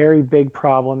a very big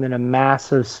problem in a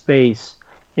massive space.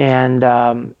 And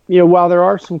while there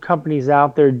are some companies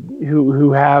out there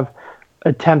who have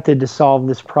attempted to solve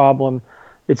this problem,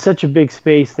 it's such a big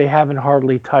space, they haven't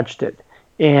hardly touched it.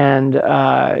 And,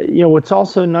 what's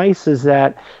also nice is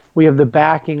that we have the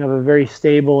backing of a very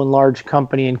stable and large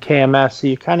company in KMS. So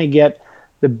you kind of get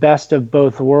the best of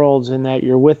both worlds in that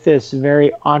you're with this very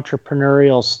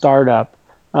entrepreneurial startup,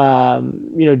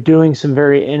 doing some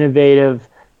very innovative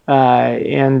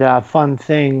and fun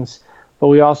things. But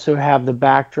we also have the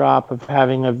backdrop of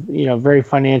having a, very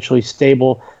financially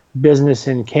stable business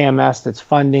in KMS that's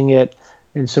funding it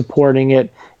and supporting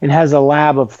it, and has a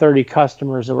lab of 30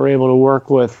 customers that we're able to work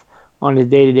with on a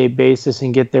day-to-day basis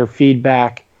and get their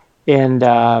feedback and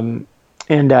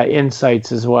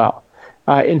insights as well.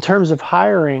 In terms of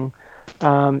hiring,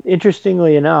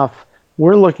 interestingly enough,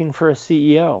 we're looking for a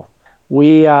CEO.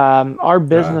 Our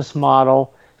business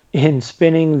model in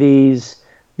spinning these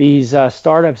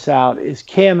startups out is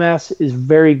KMS is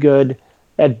very good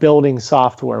at building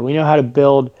software. We know how to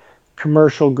build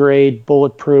commercial-grade,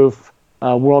 bulletproof,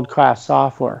 world-class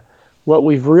software. What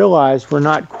we've realized we're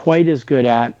not quite as good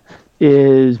at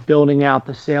is building out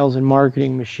the sales and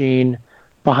marketing machine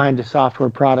behind a software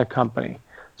product company.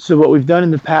 So what we've done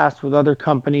in the past with other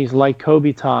companies like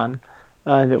Kobiton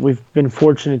that we've been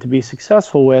fortunate to be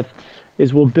successful with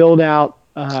is we'll build out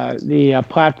the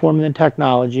platform and the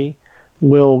technology.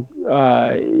 We'll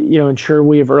ensure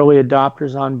we have early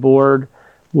adopters on board.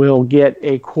 We'll get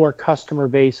a core customer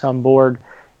base on board,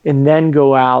 and then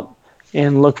go out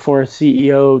and look for a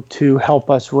CEO to help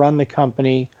us run the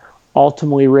company,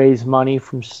 ultimately raise money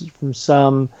from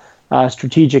some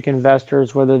strategic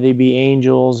investors, whether they be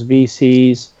angels,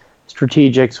 VCs,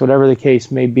 strategics, whatever the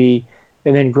case may be,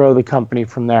 and then grow the company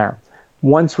from there.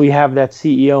 Once we have that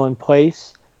CEO in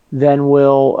place, then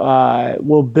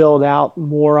we'll build out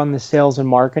more on the sales and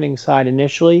marketing side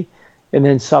initially, and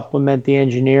then supplement the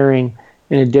engineering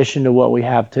in addition to what we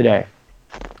have today.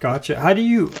 Gotcha.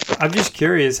 I'm just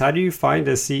curious, how do you find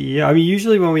a CEO? I mean,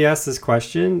 usually when we ask this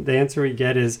question, the answer we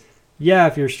get is, yeah,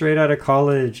 if you're straight out of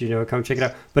college, come check it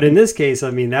out. But in this case,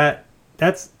 I mean,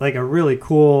 that's like a really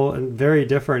cool and very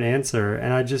different answer.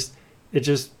 And it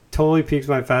just totally piques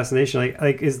my fascination.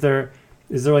 Like, is there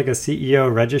like a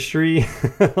CEO registry?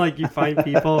 Like you find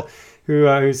people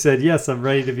who said, yes, I'm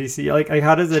ready to be CEO. Like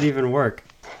how does that even work?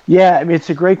 Yeah, I mean, it's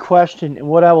a great question. And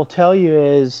what I will tell you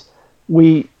is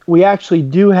we actually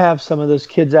do have some of those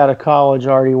kids out of college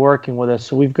already working with us.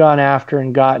 So we've gone after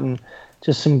and gotten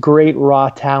just some great raw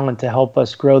talent to help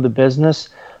us grow the business.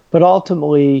 But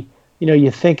ultimately,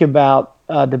 you think about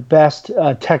the best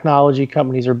technology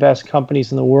companies or best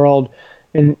companies in the world,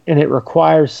 and it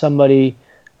requires somebody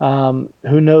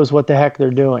who knows what the heck they're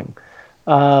doing.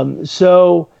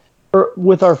 So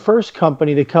with our first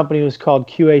company, the company was called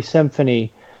QA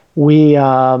Symphony. We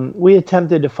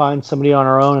attempted to find somebody on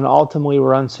our own and ultimately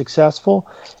were unsuccessful,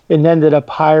 and ended up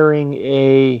hiring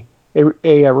a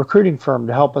recruiting firm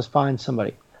to help us find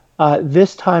somebody.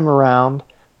 This time around,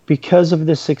 because of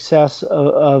the success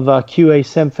of QA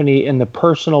Symphony and the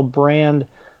personal brand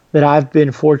that I've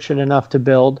been fortunate enough to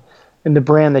build, and the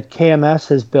brand that KMS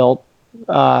has built,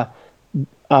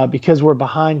 because we're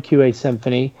behind QA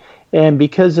Symphony, and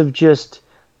because of just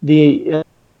the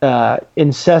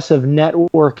incessant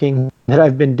networking that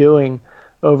I've been doing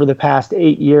over the past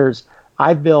 8 years,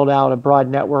 I've built out a broad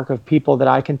network of people that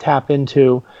I can tap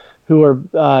into who are,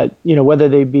 whether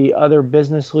they be other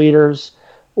business leaders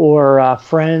or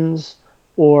friends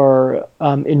or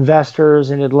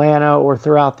investors in Atlanta or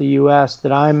throughout the U.S.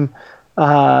 that I'm,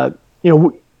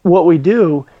 what we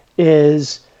do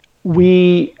is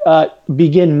we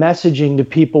begin messaging to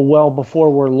people well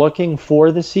before we're looking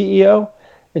for the CEO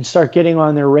and start getting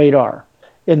on their radar.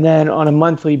 And then on a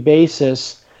monthly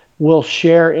basis, we'll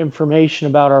share information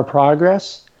about our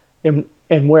progress and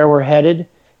where we're headed,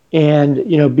 and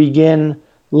begin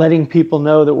letting people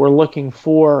know that we're looking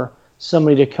for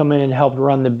somebody to come in and help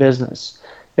run the business.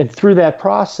 And through that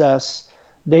process,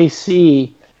 they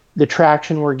see the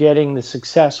traction we're getting, the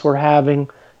success we're having,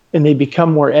 and they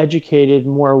become more educated,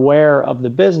 more aware of the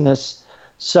business,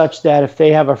 such that if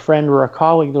they have a friend or a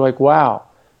colleague, they're like, wow,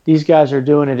 these guys are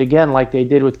doing it again like they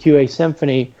did with QA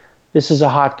Symphony. This is a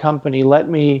hot company. Let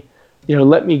me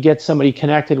get somebody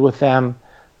connected with them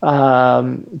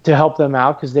to help them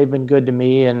out, because they've been good to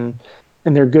me and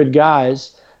they're good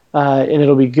guys, and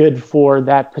it'll be good for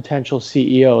that potential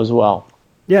CEO as well.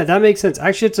 Yeah, that makes sense.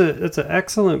 Actually, it's an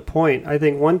excellent point. I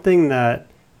think one thing that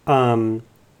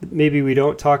maybe we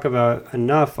don't talk about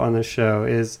enough on the show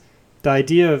is the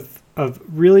idea of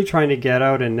really trying to get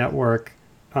out and network.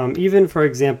 Even, for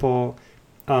example,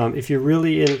 if you're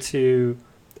really into,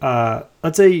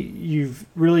 let's say you've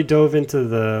really dove into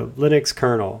the Linux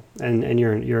kernel and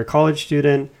you're a college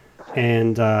student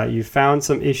and you found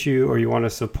some issue, or you want to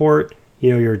support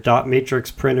your dot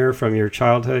matrix printer from your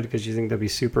childhood because you think that'd be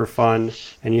super fun,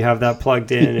 and you have that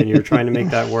plugged in and you're trying to make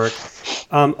that work.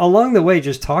 Along the way,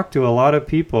 just talk to a lot of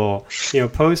people,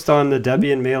 post on the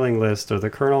Debian mailing list or the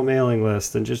kernel mailing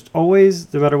list, and just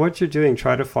always, no matter what you're doing,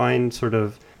 try to find sort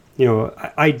of,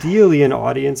 ideally an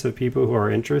audience of people who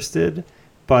are interested,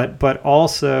 but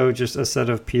also just a set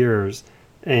of peers.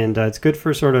 And it's good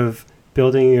for sort of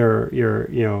building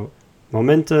your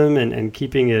momentum and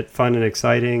keeping it fun and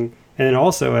exciting. And then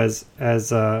also, as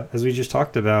we just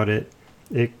talked about, it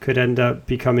could end up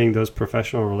becoming those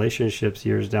professional relationships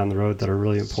years down the road that are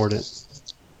really important.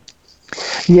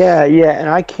 Yeah, and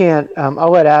I can't. I'll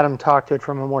let Adam talk to it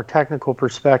from a more technical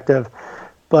perspective,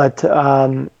 but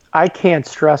I can't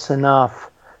stress enough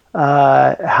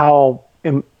how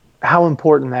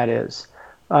important that is.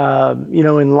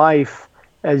 In life,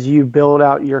 as you build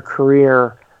out your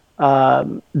career,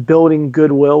 building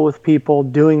goodwill with people,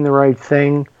 doing the right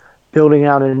thing, building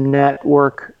out a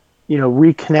network,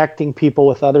 reconnecting people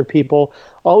with other people,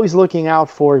 always looking out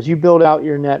for, as you build out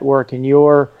your network and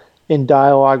you're in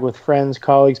dialogue with friends,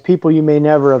 colleagues, people you may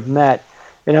never have met,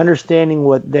 and understanding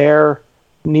what their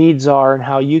needs are and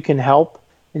how you can help,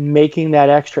 and making that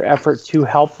extra effort to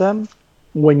help them.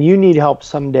 When you need help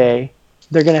someday,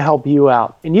 they're going to help you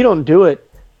out. And you don't do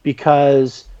it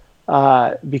because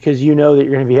you know that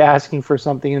you're going to be asking for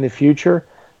something in the future.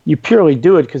 You purely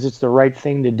do it because it's the right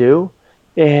thing to do.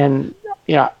 And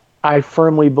I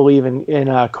firmly believe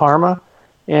in karma,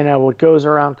 and what goes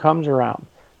around comes around.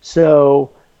 So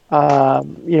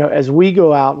as we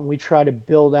go out and we try to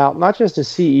build out not just a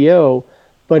CEO,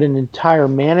 but an entire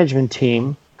management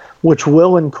team, which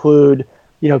will include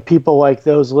people like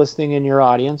those listening in your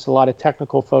audience, a lot of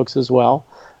technical folks as well.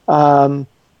 We're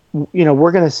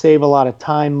going to save a lot of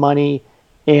time, money,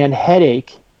 and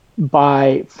headache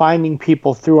by finding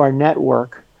people through our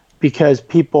network, because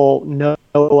people know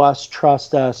us,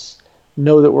 trust us,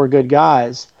 know that we're good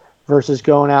guys, versus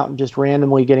going out and just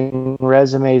randomly getting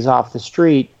resumes off the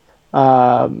street.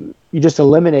 You just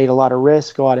eliminate a lot of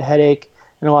risk, a lot of headache,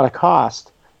 and a lot of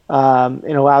cost.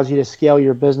 It allows you to scale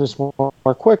your business more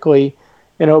quickly.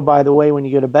 And oh, by the way, when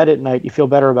you go to bed at night, you feel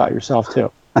better about yourself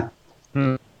too.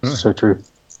 So true.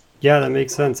 Yeah, that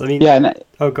makes sense. I mean,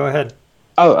 go ahead.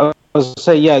 I was going to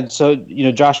say, yeah. So,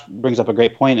 Josh brings up a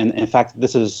great point, and in fact,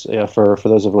 this is for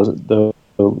those of us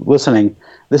listening.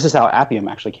 This is how Appium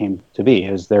actually came to be.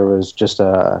 Is there was just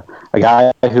a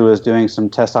guy who was doing some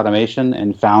test automation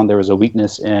and found there was a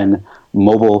weakness in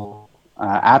mobile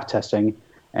app testing,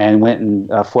 and went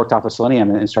and forked off of Selenium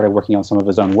and started working on some of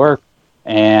his own work,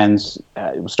 and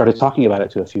started talking about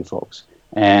it to a few folks.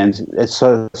 And it's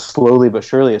so slowly but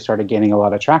surely it started gaining a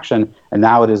lot of traction, and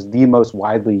now it is the most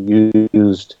widely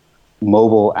used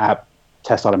mobile app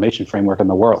test automation framework in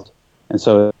the world. And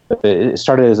so it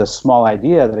started as a small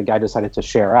idea that a guy decided to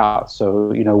share out.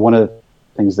 So, one of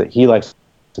the things that he likes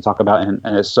to talk about, and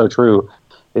it's so true,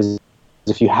 is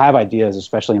if you have ideas,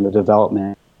 especially in the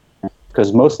development,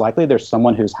 because most likely there's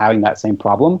someone who's having that same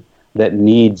problem that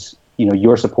needs,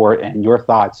 your support and your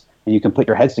thoughts, and you can put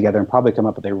your heads together and probably come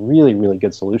up with a really, really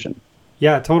good solution.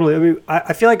 Yeah, totally. I mean,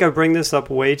 I feel like I bring this up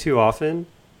way too often,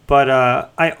 but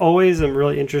I always am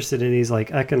really interested in these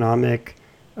like economic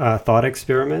thought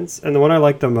experiments. And the one I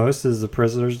like the most is the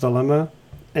prisoner's dilemma.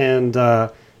 And,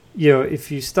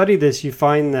 if you study this, you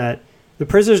find that the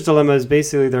prisoner's dilemma is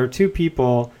basically there are two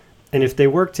people, and if they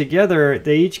work together,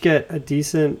 they each get a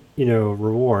decent,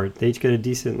 reward. They each get a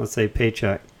decent, let's say,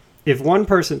 paycheck. If one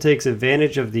person takes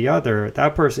advantage of the other,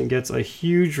 that person gets a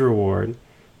huge reward.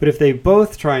 But if they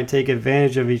both try and take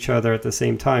advantage of each other at the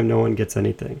same time, no one gets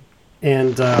anything.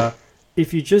 And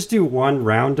if you just do one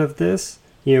round of this,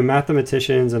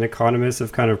 mathematicians and economists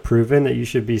have kind of proven that you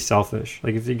should be selfish.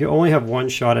 Like if you only have one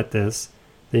shot at this,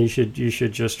 then you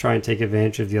should just try and take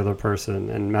advantage of the other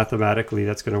person. And mathematically,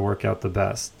 that's going to work out the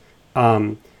best.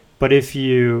 But if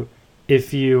you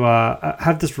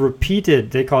have this repeated,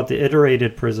 they call it the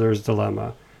iterated prisoner's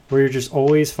dilemma, where you're just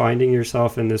always finding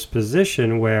yourself in this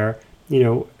position where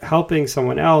helping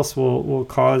someone else will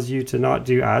cause you to not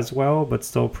do as well, but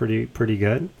still pretty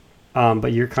good.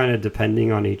 But you're kind of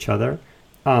depending on each other.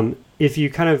 If you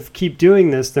kind of keep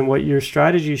doing this, then what your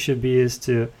strategy should be is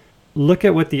to look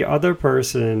at what the other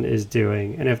person is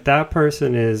doing. And if that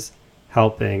person is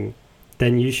helping,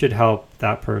 then you should help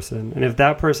that person. And if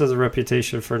that person has a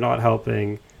reputation for not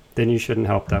helping, then you shouldn't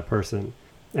help that person.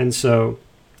 And so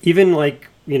even like,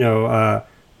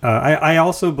 I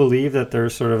also believe that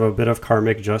there's sort of a bit of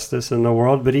karmic justice in the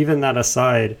world, but even that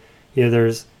aside,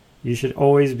 you should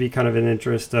always be kind of in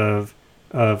interest of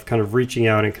kind of reaching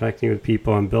out and connecting with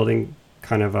people and building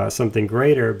kind of something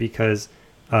greater, because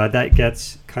that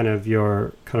gets kind of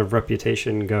your kind of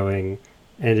reputation going,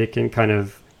 and it can kind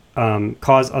of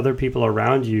cause other people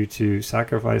around you to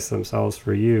sacrifice themselves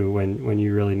for you when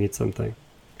you really need something.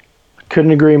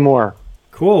 Couldn't agree more.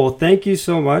 Cool. Well, thank you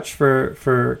so much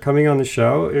for coming on the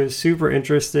show. It was super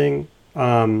interesting.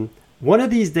 One of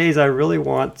these days, I really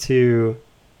want to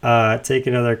take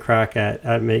another crack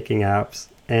at making apps.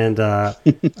 And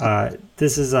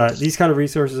these kind of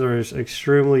resources are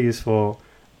extremely useful.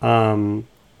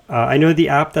 I know the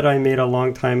app that I made a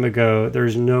long time ago,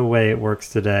 there's no way it works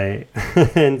today.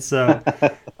 And so,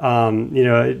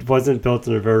 it wasn't built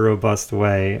in a very robust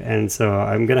way. And so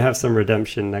I'm going to have some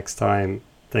redemption next time,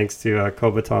 thanks to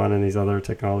Kobaton and these other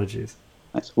technologies.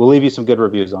 Nice. We'll leave you some good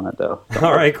reviews on it, though.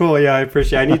 All right, cool. Yeah, I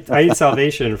appreciate it. I need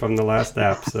salvation from the last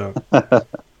app, so.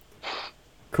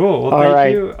 Cool. Well,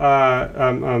 thank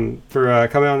you for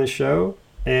coming on the show.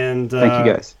 And thank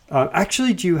you, guys.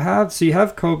 Actually, you have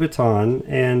Kobaton,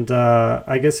 and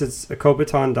I guess it's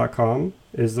kobaton.com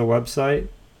is the website.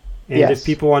 And yes. If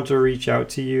people want to reach out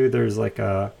to you, there's like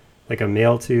a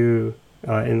mail to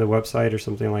in the website or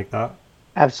something like that.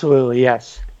 Absolutely,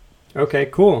 yes. Okay,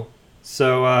 cool.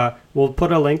 So we'll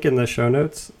put a link in the show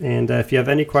notes, and if you have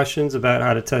any questions about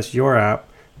how to test your app,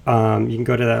 you can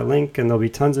go to that link, and there'll be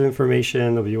tons of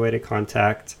information. There'll be a way to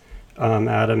contact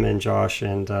Adam and Josh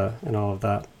and all of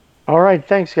that. All right,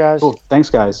 thanks, guys. Cool. Thanks,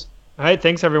 guys. All right,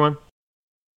 thanks, everyone.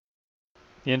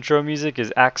 The intro music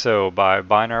is Axo by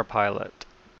Binar Pilot.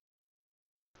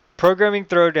 Programming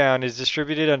Throwdown is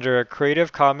distributed under a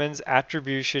Creative Commons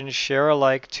Attribution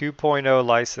Share-alike 2.0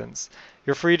 license.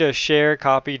 You're free to share,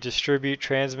 copy, distribute,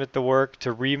 transmit the work,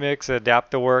 to remix,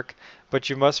 adapt the work, but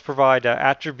you must provide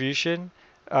attribution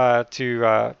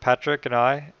to Patrick and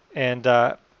I,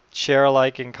 and share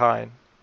alike in kind.